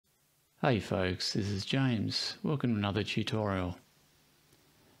Hey folks, this is James. Welcome to another tutorial.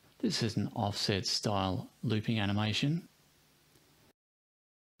 This is an offset style looping animation.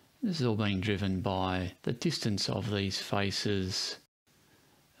 This is all being driven by the distance of these faces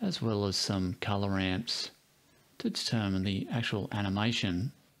as well as some color ramps to determine the actual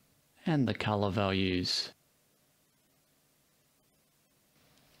animation and the color values.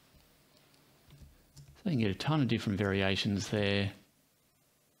 So you can get a ton of different variations there,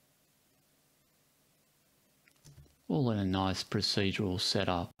 all in a nice procedural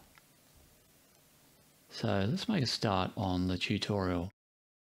setup. So let's make a start on the tutorial.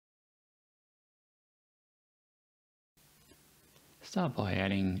 Start by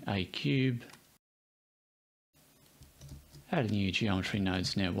adding a cube, add a new geometry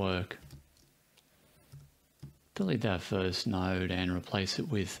nodes network, delete that first node and replace it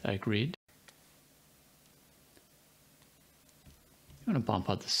with a grid. You want to bump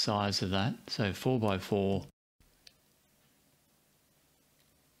up the size of that, so 4x4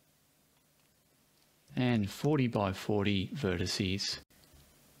 and 40x40 vertices.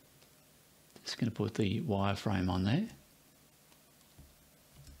 Just going to put the wireframe on there.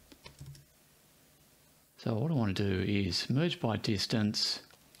 So what I want to do is merge by distance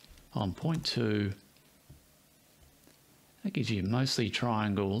on point 2. That gives you mostly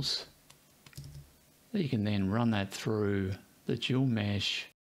triangles. You can then run that through the dual mesh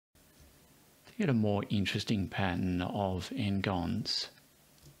to get a more interesting pattern of n-gons.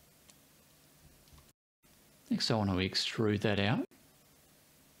 Next I want to extrude that out.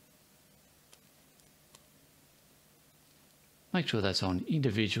 Make sure that's on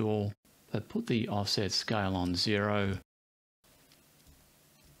individual, but put the offset scale on 0.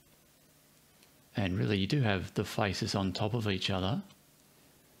 And really you do have the faces on top of each other.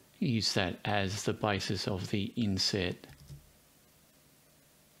 You use that as the basis of the inset.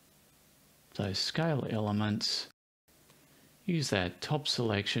 So scale elements, use that top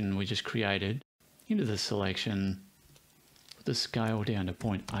selection we just created into the selection, put the scale down to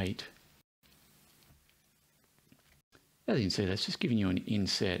 0.8. As you can see, that's just giving you an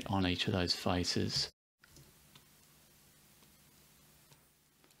inset on each of those faces.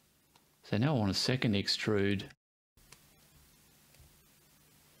 So now I want a second extrude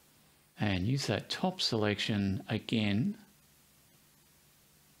and use that top selection again,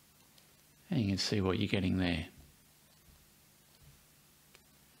 and you can see what you're getting there.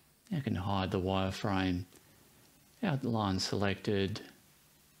 I can hide the wireframe, outline selected,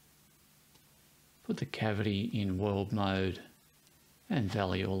 put the cavity in world mode and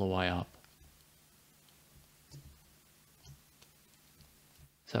valley all the way up.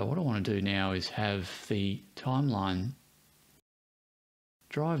 So what I want to do now is have the timeline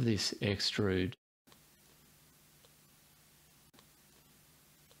drive this extrude.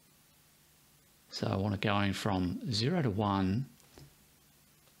 So I want it going from 0 to 1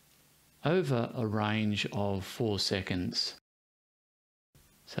 over a range of 4 seconds.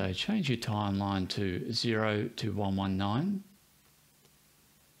 So change your timeline to 0 to 119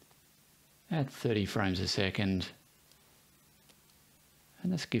 at 30 frames a second,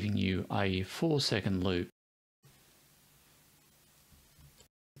 and that's giving you a 4-second loop.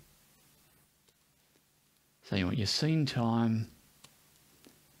 So you want your scene time,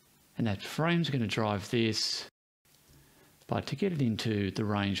 and that frame's going to drive this. But to get it into the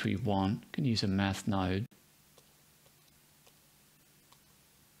range we want, you can use a math node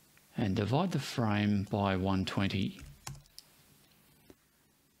and divide the frame by 120.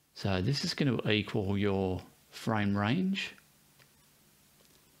 So this is going to equal your frame range.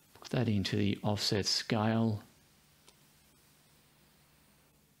 Put that into the offset scale.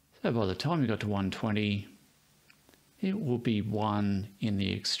 So by the time you got to 120, it will be 1 in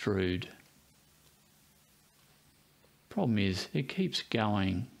the extrude. Problem is, it keeps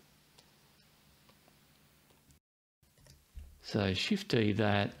going. So Shift D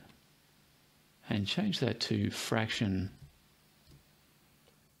that and change that to fraction.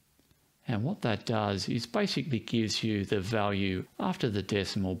 And what that does is basically gives you the value after the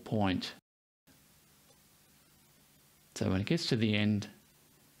decimal point. So when it gets to the end,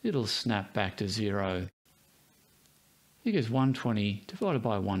 it'll snap back to 0. Because 120 divided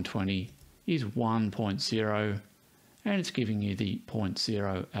by 120 is 1.0. and it's giving you the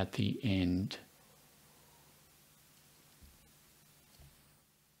 0.0 at the end.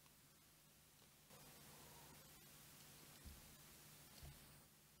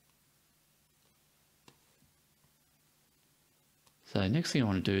 So next thing I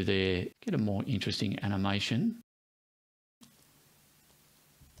want to do there, get a more interesting animation.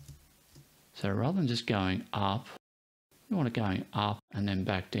 So rather than just going up, you want it going up and then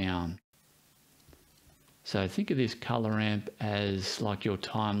back down. So think of this color ramp as like your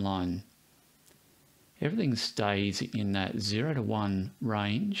timeline. Everything stays in that 0 to 1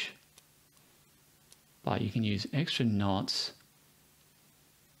 range, but you can use extra knots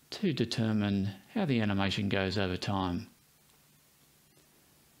to determine how the animation goes over time.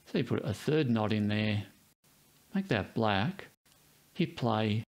 So you put a third knot in there, make that black, hit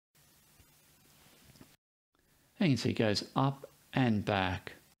play, and you can see it goes up and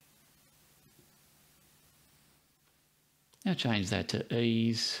back. Now change that to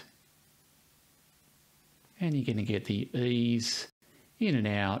ease, and you're going to get the ease in and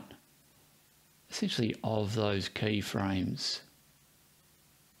out, essentially, of those keyframes.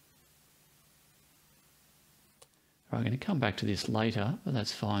 I'm going to come back to this later, but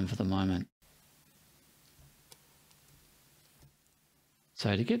that's fine for the moment.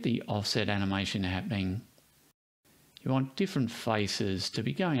 So to get the offset animation happening, you want different faces to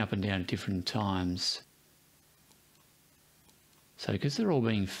be going up and down at different times. So because they're all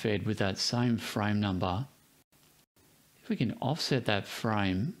being fed with that same frame number, if we can offset that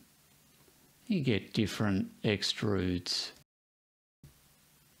frame, you get different extrudes.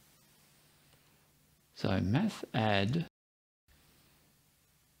 So math add, then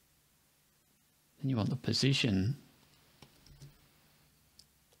you want the position,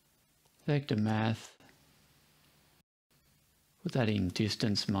 vector math, put that in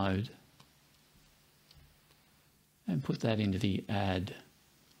distance mode, and put that into the add.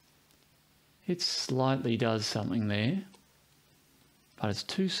 It slightly does something there, but it's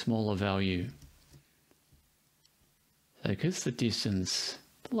too small a value. So because the distance,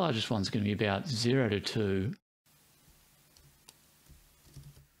 the largest one's going to be about 0 to 2.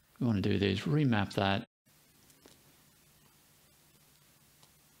 What we want to do there is remap that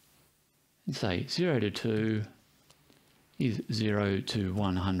and say 0 to 2 is 0 to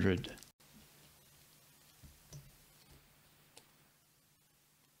 100.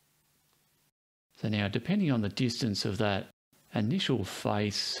 So now, depending on the distance of that initial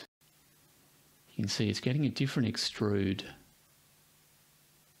face, you can see it's getting a different extrude.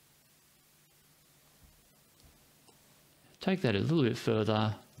 Take that a little bit further.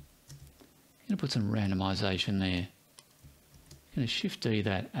 I'm going to put some randomization there. I'm going to Shift D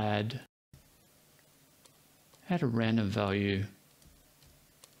that add a random value,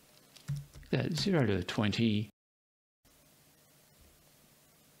 that 0 to 20.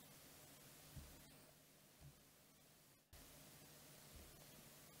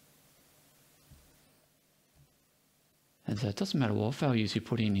 And so it doesn't matter what values you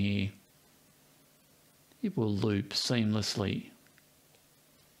put in here, it will loop seamlessly.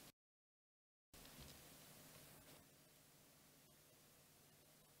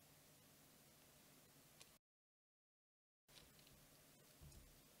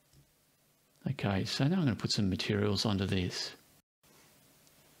 Okay, so now I'm going to put some materials onto this.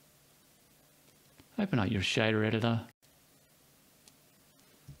 Open up your shader editor.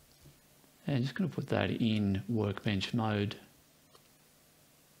 And just going to put that in workbench mode.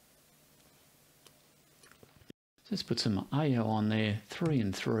 Let's put some AO on there, 3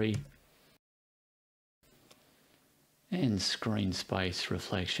 and 3. And screen space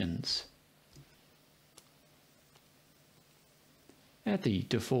reflections. Add the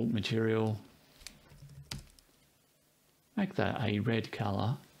default material. Make that a red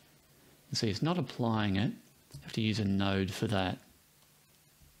colour. You see it's not applying it. You have to use a node for that.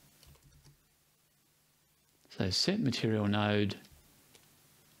 So set material node,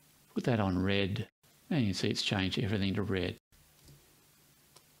 put that on red, and you can see it's changed everything to red.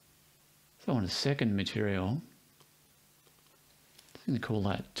 So I want a second material. I'm going to call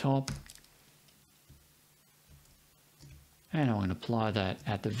that top. And I'm going to apply that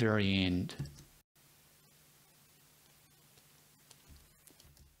at the very end.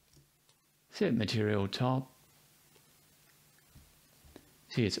 Set material top.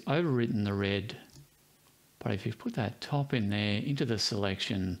 See, it's overwritten the red, but if you put that top in there into the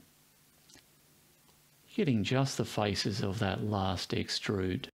selection, you're getting just the faces of that last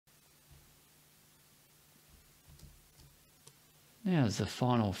extrude. Now as the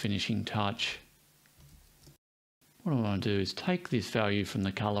final finishing touch, what I want to do is take this value from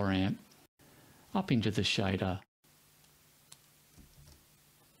the color ramp up into the shader.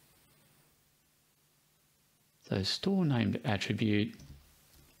 So store named attribute.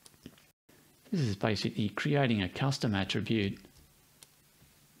 This is basically creating a custom attribute.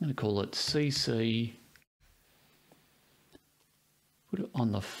 I'm going to call it CC. Put it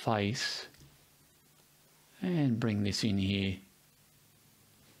on the face and bring this in here.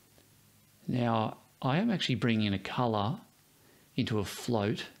 Now I am actually bringing a colour into a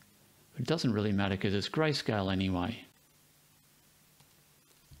float But it doesn't really matter because it's grayscale anyway.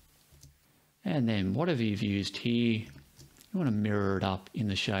 And then whatever you've used here, you want to mirror it up in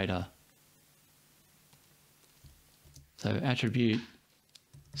the shader. So attribute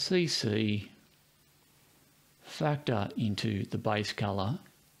CC, factor into the base color.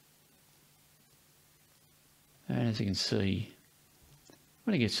 And as you can see,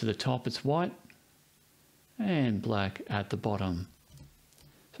 when it gets to the top, it's white and black at the bottom.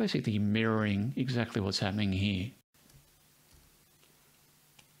 It's basically mirroring exactly what's happening here.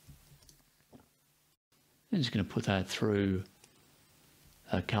 I'm just going to put that through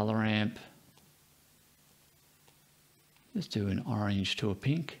a color amp. Just do an orange to a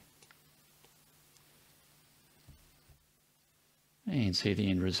pink. And see the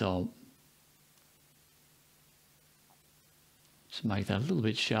end result. Just make that a little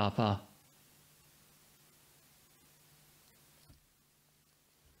bit sharper.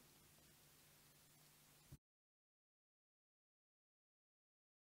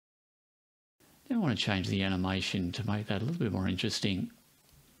 Then I want to change the animation to make that a little bit more interesting.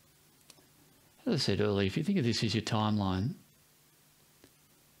 As I said earlier, if you think of this as your timeline,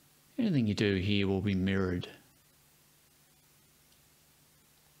 anything you do here will be mirrored.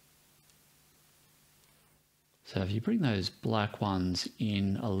 So if you bring those black ones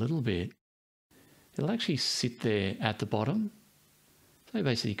in a little bit, they'll actually sit there at the bottom. So you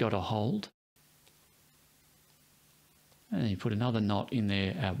basically got a hold. And then you put another knot in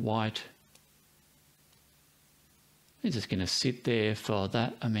there at white. It's just going to sit there for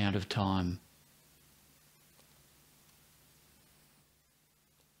that amount of time.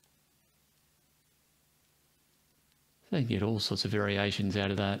 So you can get all sorts of variations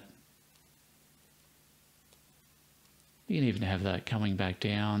out of that. You can even have that coming back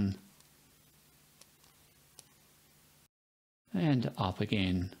down and up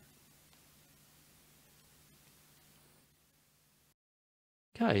again.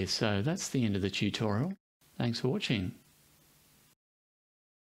 Okay, so that's the end of the tutorial. Thanks for watching.